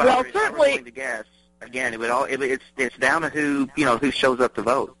 I mean, if I were going to guess, again, it's down to who shows up to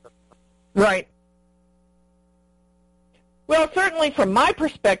vote. Right. Well, certainly from my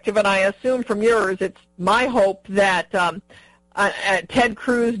perspective, and I assume from yours, it's my hope that Ted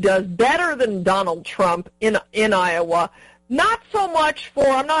Cruz does better than Donald Trump in Iowa. Not so much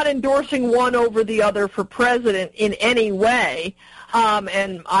I'm not endorsing one over the other for president in any way.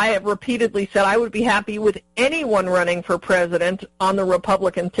 And I have repeatedly said I would be happy with anyone running for president on the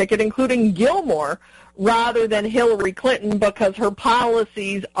Republican ticket, including Gilmore, rather than Hillary Clinton, because her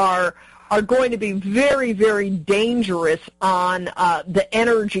policies are going to be very, very dangerous on the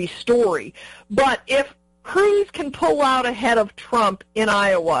energy story. But if Cruz can pull out ahead of Trump in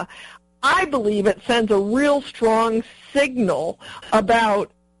Iowa, I believe it sends a real strong signal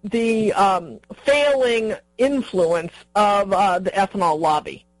about the failing influence of the ethanol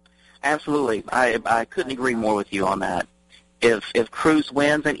lobby. Absolutely. I couldn't agree more with you on that. If Cruz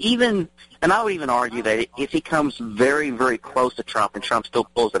wins, and I would even argue that if he comes very, very close to Trump and Trump still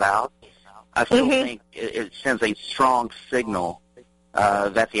pulls it out, I still think it sends a strong signal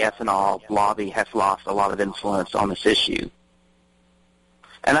that the ethanol lobby has lost a lot of influence on this issue.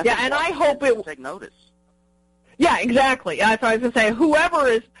 And I hope it will take notice. Yeah, exactly. So I was going to say, whoever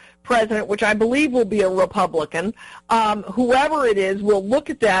is president, which I believe will be a Republican, whoever it is will look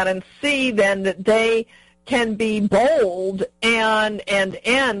at that and see then that they can be bold and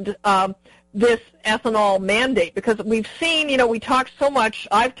end this ethanol mandate, because we've seen, I've talked so much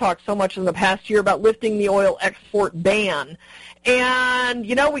in the past year about lifting the oil export ban. And,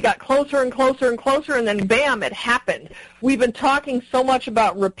 we got closer and closer and closer, and then, bam, it happened. We've been talking so much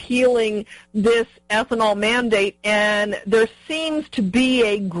about repealing this ethanol mandate, and there seems to be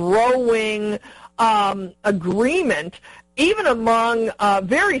a growing agreement, even among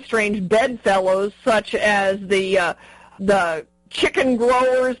very strange bedfellows, such as the chicken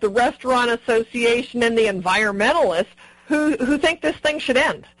growers, the Restaurant Association, and the environmentalists, who think this thing should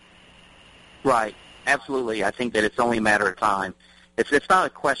end. Right. Absolutely. I think that it's only a matter of time. It's not a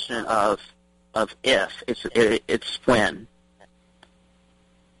question of if. It's when.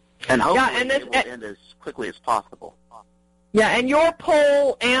 And hopefully it will end as quickly as possible. Yeah, and your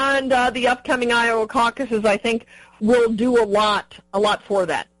poll and the upcoming Iowa caucuses, I think, will do a lot for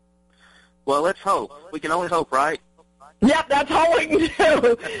that. Well, let's hope. We can only hope, right? Yep, that's all we can do.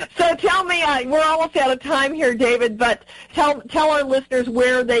 So tell me, we're almost out of time here, David, but tell our listeners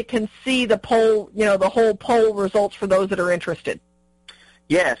where they can see the poll, the whole poll results for those that are interested.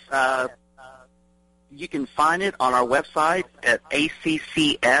 Yes, you can find it on our website at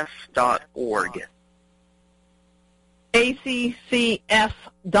accs.org. accs.org.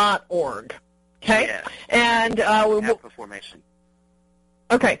 Okay? Yes. And F for formation.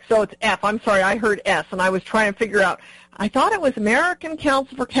 Okay, so it's F. I'm sorry, I heard S, and I was trying to figure out. I thought it was American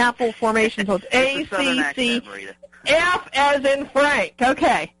Council for Capital Formation, so it's ACC. F as in Frank.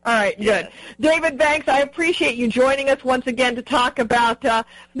 Okay. All right. Good. David Banks, I appreciate you joining us once again to talk about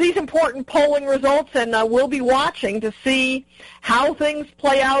these important polling results, and we'll be watching to see how things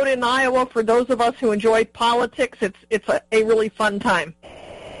play out in Iowa. For those of us who enjoy politics, it's a really fun time.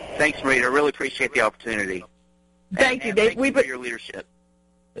 Thanks, Marita. I really appreciate the opportunity. Thank you, Dave. Thank you for your leadership.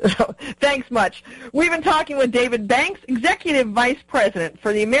 Thanks much. We've been talking with David Banks, Executive Vice President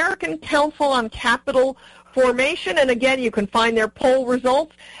for the American Council on Capital Formation. And again, you can find their poll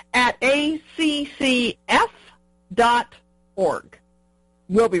results at ACCF.org.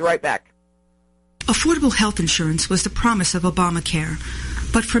 We'll be right back. Affordable health insurance was the promise of Obamacare,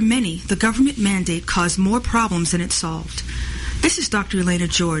 but for many, the government mandate caused more problems than it solved. This is Dr. Elena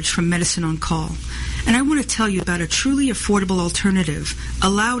George from Medicine on Call, and I want to tell you about a truly affordable alternative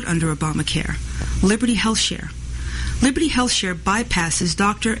allowed under Obamacare, Liberty HealthShare. Liberty HealthShare bypasses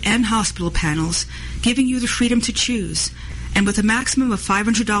doctor and hospital panels, giving you the freedom to choose. And with a maximum of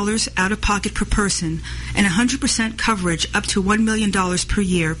 $500 out-of-pocket per person and 100% coverage up to $1 million per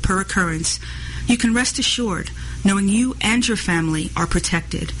year per occurrence, you can rest assured knowing you and your family are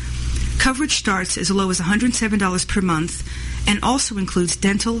protected. Coverage starts as low as $107 per month and also includes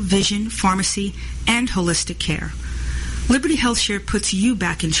dental, vision, pharmacy, and holistic care. Liberty HealthShare puts you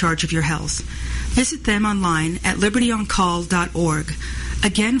back in charge of your health. Visit them online at libertyoncall.org.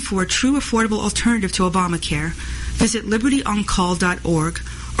 Again, for a true affordable alternative to Obamacare, visit libertyoncall.org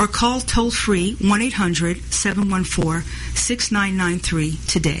or call toll-free 1-800-714-6993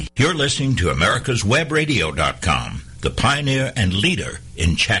 today. You're listening to AmericasWebRadio.com, the pioneer and leader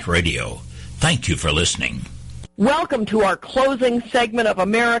in chat radio. Thank you for listening. Welcome to our closing segment of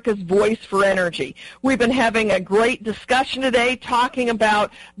America's Voice for Energy. We've been having a great discussion today talking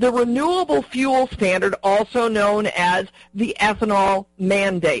about the renewable fuel standard, also known as the ethanol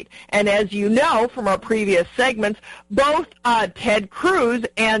mandate. And as you know from our previous segments, both Ted Cruz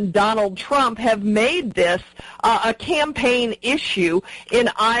and Donald Trump have made this a campaign issue in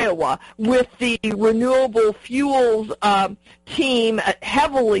Iowa, with the renewable fuels team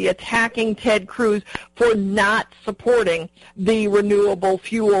heavily attacking Ted Cruz for not supporting the renewable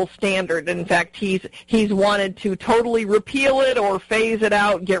fuel standard. In fact, he's wanted to totally repeal it or phase it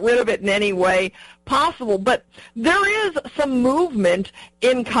out, get rid of it in any way possible. But there is some movement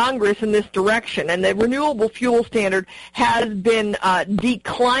in Congress in this direction, and the renewable fuel standard has been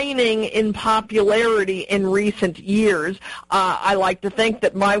declining in popularity in recent years. I like to think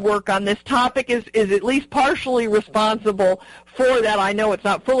that my work on this topic is at least partially responsible for that. I know it's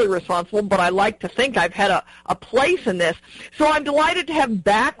not fully responsible, but I like to think I've had a place in this. So I'm delighted to have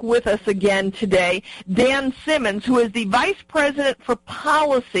back with us again today Dan Simmons, who is the Vice President for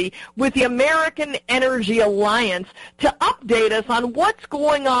Policy with the American Energy Alliance, to update us on what's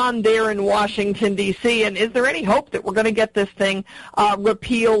going on there in Washington, D.C., and is there any hope that we're going to get this thing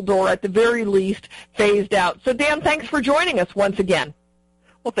repealed or at the very least phased out? So, Dan, thanks for joining us once again.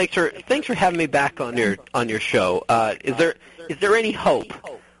 Well, thanks for having me back on your show. Is there any hope?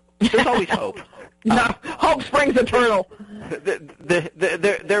 There's always hope. No, hope springs eternal.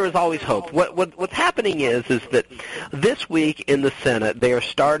 There is always hope. What's happening is that this week in the Senate they are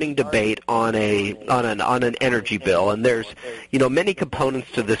starting debate on an energy bill, and there's many components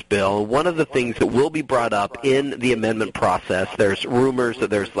to this bill. One of the things that will be brought up in the amendment process, there's rumors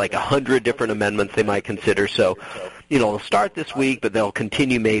that there's like 100 different amendments they might consider. So, it'll start this week, but they'll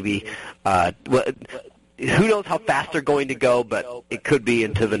continue maybe. Who knows how fast they're going to go, but it could be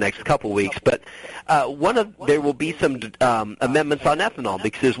into the next couple weeks. But there will be some amendments on ethanol,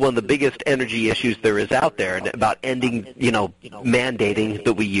 because it's one of the biggest energy issues there is out there, and about ending, mandating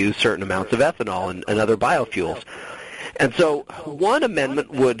that we use certain amounts of ethanol and other biofuels. And so one amendment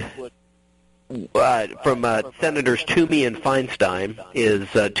would, from Senators Toomey and Feinstein, is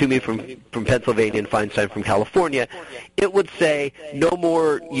Toomey from Pennsylvania and Feinstein from California. It would say no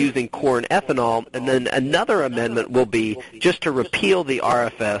more using corn ethanol, and then another amendment will be just to repeal the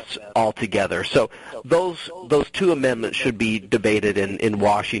RFS altogether. So those two amendments should be debated in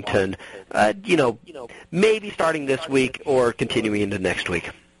Washington, maybe starting this week or continuing into next week.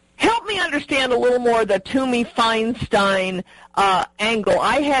 Help me understand a little more the Toomey-Feinstein angle.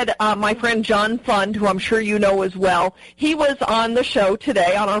 I had my friend John Fund, who I'm sure you know as well. He was on the show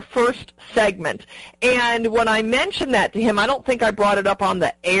today on our first segment. And when I mentioned that to him, I don't think I brought it up on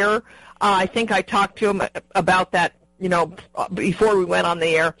the air. I think I talked to him about that, before we went on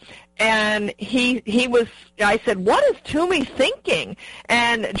the air. And I said, what is Toomey thinking?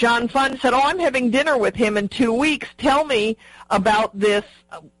 And John Fund said, I'm having dinner with him in 2 weeks. Tell me about this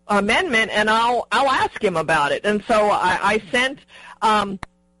amendment, and I'll ask him about it. And so I sent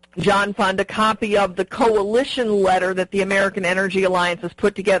John Fund a copy of the coalition letter that the American Energy Alliance has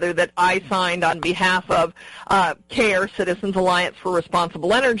put together that I signed on behalf of CARE, Citizens Alliance for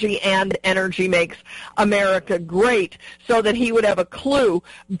Responsible Energy, and Energy Makes America Great, so that he would have a clue.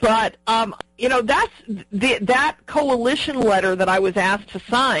 But that coalition letter that I was asked to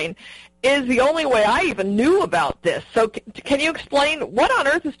sign is the only way I even knew about this. So can you explain what on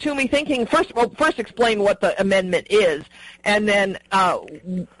earth is Toomey thinking? First explain what the amendment is, and then,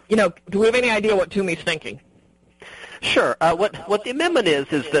 do we have any idea what Toomey's thinking? Sure. What the amendment is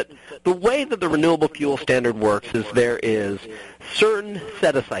that the way that the renewable fuel standard works is there is certain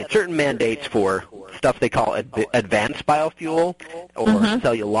set-asides, certain mandates for stuff they call advanced biofuel or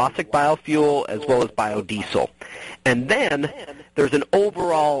cellulosic biofuel, as well as biodiesel. And then there's an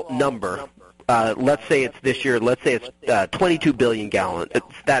overall number. Let's say it's this year. Let's say it's 22 billion gallons.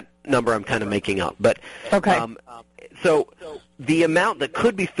 It's that number I'm kind of making up. But okay. So the amount that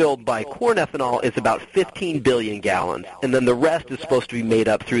could be filled by corn ethanol is about 15 billion gallons, and then the rest is supposed to be made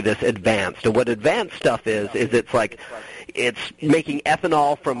up through this advanced. And what advanced stuff is it's making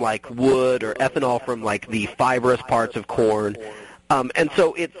ethanol from like wood or ethanol from like the fibrous parts of corn. And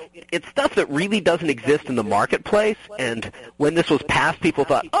so it's stuff that really doesn't exist in the marketplace. And when this was passed, people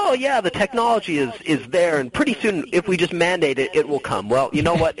thought, oh, yeah, the technology is there, and pretty soon if we just mandate it, it will come. Well, you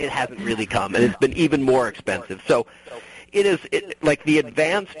know what? It hasn't really come, and it's been even more expensive. So like the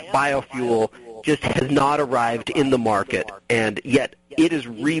advanced biofuel just has not arrived in the market, and yet it is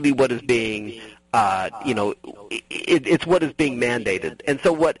really what is being it's what is being mandated. And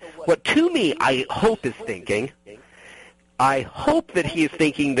so what Toomey, I hope, is thinking, I hope that he is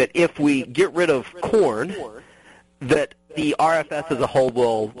thinking that if we get rid of corn, that the RFS as a whole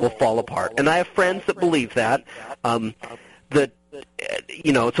will fall apart. And I have friends that believe that. So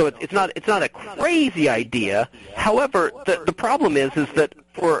it's not a crazy idea. However, the problem is that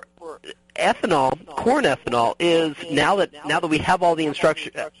for ethanol, corn ethanol is now that we have all the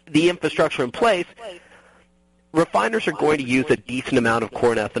infrastructure in place, refiners are going to use a decent amount of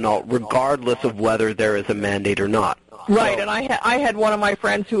corn ethanol regardless of whether there is a mandate or not. Right, and I had one of my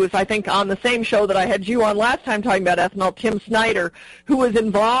friends who was, I think, on the same show that I had you on last time talking about ethanol, Tim Snyder, who was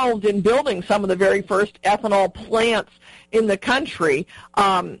involved in building some of the very first ethanol plants in the country,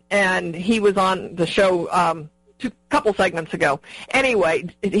 and he was on the show a couple segments ago. Anyway,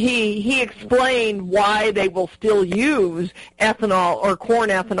 he explained why they will still use ethanol or corn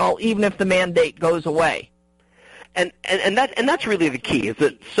ethanol even if the mandate goes away. And that's really the key, is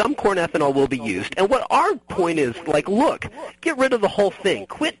that some corn ethanol will be used. And what our point is, like, look, get rid of the whole thing.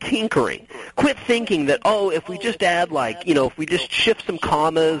 Quit tinkering. Quit thinking that, if we just add, if we just shift some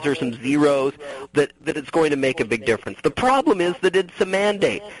commas or some zeros, that it's going to make a big difference. The problem is that it's a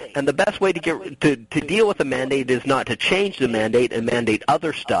mandate. And the best way to deal with a mandate is not to change the mandate and mandate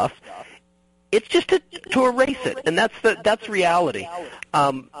other stuff. It's just to erase it. And that's reality.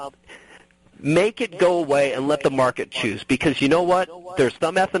 Make it go away and let the market choose, because you know what? There's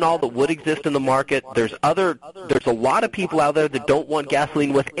some ethanol that would exist in the market. There's a lot of people out there that don't want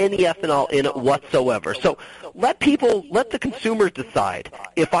gasoline with any ethanol in it whatsoever. So let the consumers decide.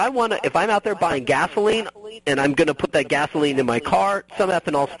 If I'm out there buying gasoline and I'm going to put that gasoline in my car, some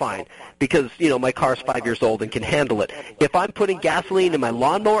ethanol's fine because, my car's 5 years old and can handle it. If I'm putting gasoline in my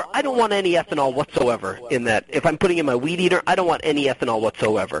lawnmower, I don't want any ethanol whatsoever in that. If I'm putting in my weed eater, I don't want any ethanol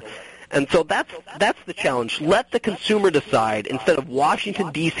whatsoever. And so that's the challenge. Let the consumer decide instead of Washington,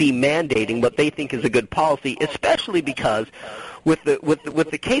 D.C. mandating what they think is a good policy, especially because with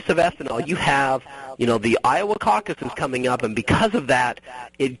the case of ethanol, you have, the Iowa caucus is coming up, and because of that,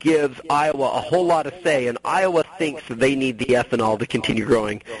 it gives Iowa a whole lot of say, and Iowa thinks that they need the ethanol to continue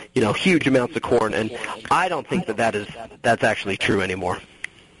growing, huge amounts of corn, and I don't think that's actually true anymore.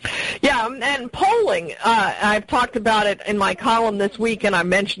 Yeah, and polling, I've talked about it in my column this week, and I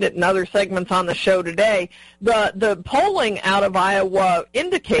mentioned it in other segments on the show today. The polling out of Iowa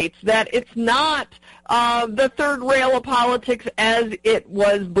indicates that it's not the third rail of politics as it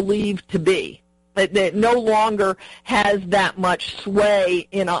was believed to be. It no longer has that much sway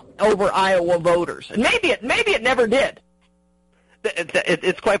over Iowa voters, and maybe it never did.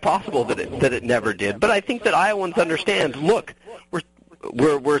 It's quite possible that it never did, but I think that Iowans understand. Look,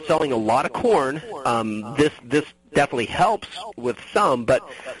 we're selling a lot of corn. This definitely helps with some, but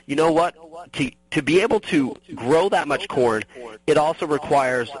you know what? to be able to grow that much corn, it also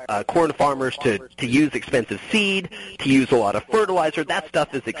requires corn farmers to use expensive seed, to use a lot of fertilizer. That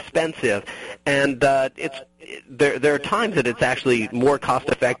stuff is expensive, and there are times that it's actually more cost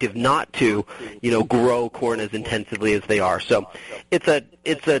effective not to, grow corn as intensively as they are. So it's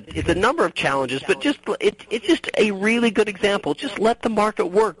a number of challenges, but it's just a really good example. Just let the market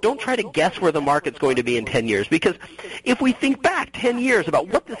work. Don't try to guess where the market's going to be in 10 years, because if we think back 10 years about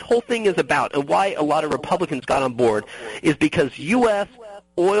what this whole thing is about and why a lot of Republicans got on board is because U.S.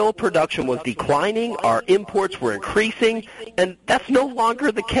 oil production was declining, our imports were increasing, and that's no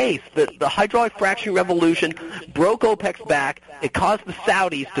longer the case. The hydraulic fracturing revolution broke OPEC's back. It caused the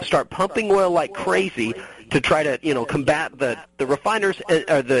Saudis to start pumping oil like crazy to try to, combat the refiners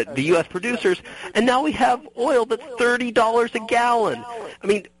or the U.S. producers, and now we have oil that's $30 a gallon. I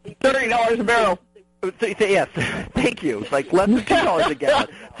mean, $30 a barrel. Yes, thank you. It's like less than $2 a gallon,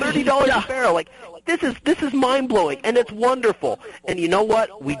 $30 a barrel. Like this is mind blowing, and it's wonderful. And you know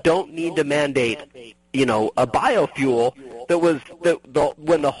what? We don't need to mandate, a biofuel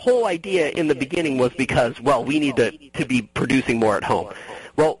when the whole idea in the beginning was because, well, we need to be producing more at home.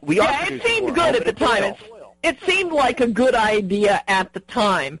 Well, we are. Yeah, it seemed good at the time. It seemed like a good idea at the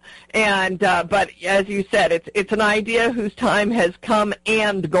time, and but as you said, it's an idea whose time has come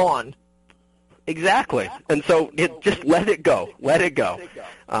and gone. Exactly, and so just let it go. Let it go.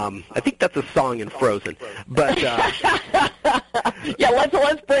 I think that's a song in Frozen, but yeah,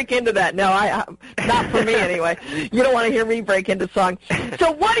 let's break into that. No, not for me anyway. You don't want to hear me break into song.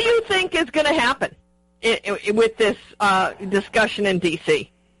 So, what do you think is going to happen with this discussion in D.C.?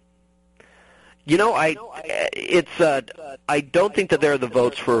 I don't think that there are the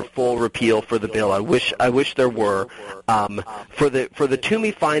votes for full repeal for the bill. I wish there were. For the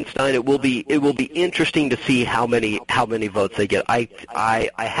Toomey Feinstein, it will be interesting to see how many votes they get. I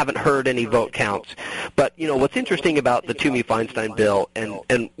haven't heard any vote counts, but what's interesting about the Toomey Feinstein bill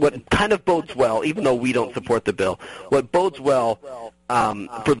and what kind of bodes well, even though we don't support the bill, what bodes well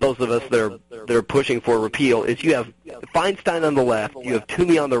for those of us that are pushing for repeal is you have Feinstein on the left, you have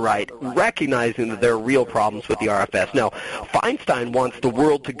Toomey on the right, recognizing that there are real problems with the RFS. Now, Feinstein wants the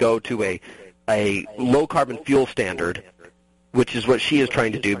world to go to a low-carbon fuel standard, which is what she is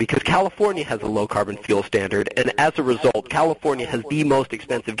trying to do, because California has a low-carbon fuel standard, and as a result, California has the most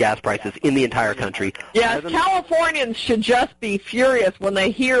expensive gas prices in the entire country. Yes, Californians should just be furious when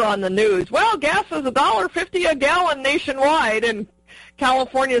they hear on the news, well, gas is $1.50 a gallon nationwide, and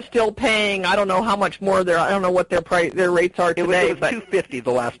California's still paying, I don't know how much more I don't know what their rates are today. It was $2.50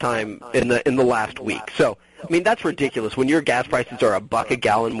 the last time in the last week. So, I mean, that's ridiculous when your gas prices are $1 a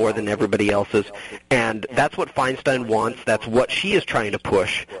gallon more than everybody else's, and that's what Feinstein wants. That's what she is trying to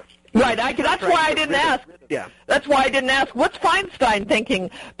push. Right. That's why I didn't ask. Yeah. That's why I didn't ask. What's Feinstein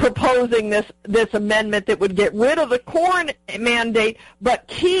thinking? Proposing this amendment that would get rid of the corn mandate, but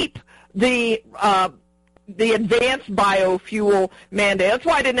keep the advanced biofuel mandate. That's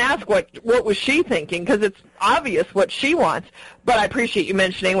why I didn't ask what was she thinking, because it's obvious what she wants. But I appreciate you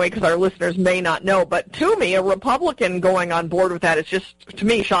mentioning anyway, because our listeners may not know. But to me, a Republican going on board with that is just, to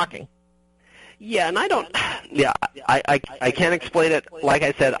me, shocking. Yeah, and I can't explain it. Like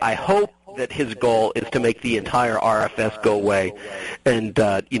I said, I hope that his goal is to make the entire RFS go away, and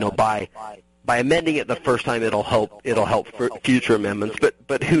by amending it the first time, it'll help for future amendments.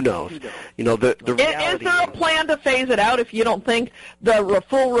 But who knows? The reality. Is there a plan to phase it out if you don't think the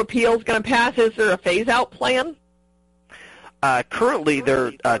full repeal is going to pass? Is there a phase out plan? Currently,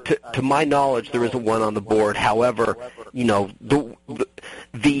 to my knowledge, there isn't one on the board. However,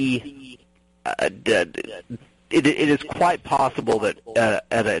 it is quite possible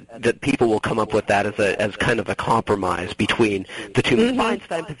that people will come up with that as kind of a compromise between the Toomey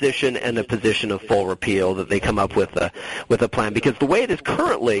Feinstein position and the position of full repeal, that they come up with a plan. Because the way it is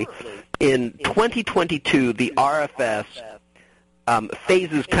currently, in 2022, the RFS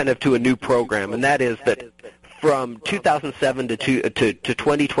phases kind of to a new program, and that is that from 2007 to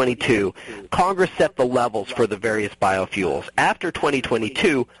 2022, Congress set the levels for the various biofuels. After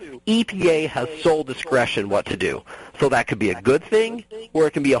 2022, EPA has sole discretion what to do. So that could be a good thing, or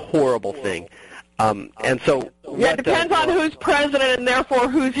it can be a horrible thing. And so, yeah, it depends on who's president and therefore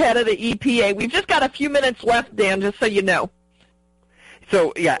who's head of the EPA. We've just got a few minutes left, Dan, just so you know.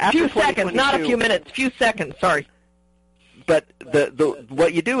 So yeah, after a few seconds, not a few minutes, few seconds. Sorry. But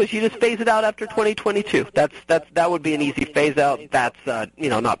what you do is you just phase it out after 2022. That would be an easy phase out. That's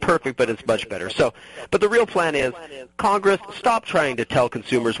not perfect, but it's much better. So, but the real plan is Congress, stop trying to tell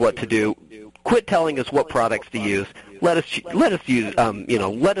consumers what to do. Quit telling us what products to use. Let us use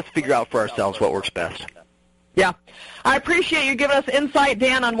let us figure out for ourselves what works best. Yeah. I appreciate you giving us insight,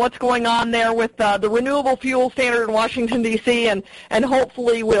 Dan, on what's going on there with the renewable fuel standard in Washington, D.C., and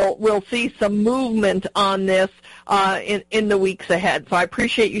hopefully we'll see some movement on this in the weeks ahead. So I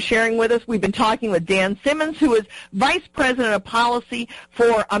appreciate you sharing with us. We've been talking with Dan Simmons, who is Vice President of Policy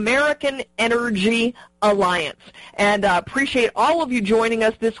for American Energy Alliance. And appreciate all of you joining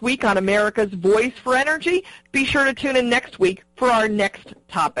us this week on America's Voice for Energy. Be sure to tune in next week for our next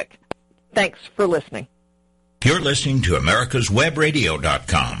topic. Thanks for listening. You're listening to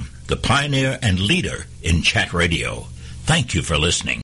America'sWebRadio.com, the pioneer and leader in chat radio. Thank you for listening.